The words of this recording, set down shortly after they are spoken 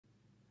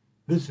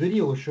This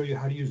video will show you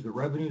how to use the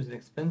revenues and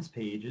expense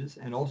pages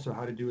and also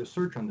how to do a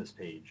search on this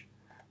page.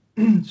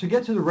 To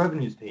get to the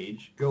revenues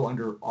page, go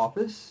under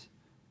Office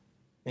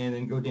and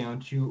then go down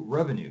to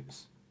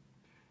Revenues.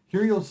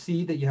 Here you'll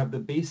see that you have the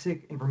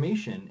basic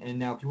information, and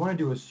now if you want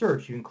to do a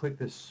search, you can click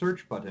this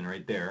search button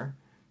right there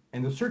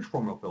and the search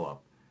form will fill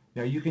up.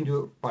 Now you can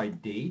do it by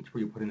date,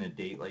 where you put in a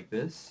date like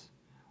this,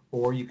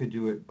 or you could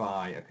do it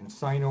by a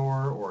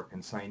consignor or a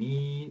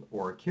consignee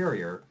or a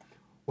carrier.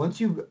 Once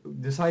you've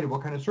decided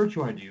what kind of search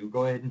you want to do,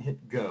 go ahead and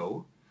hit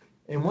go.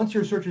 And once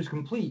your search is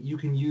complete, you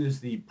can use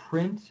the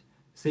print,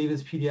 save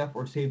as PDF,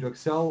 or save to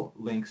Excel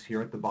links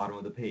here at the bottom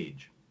of the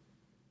page.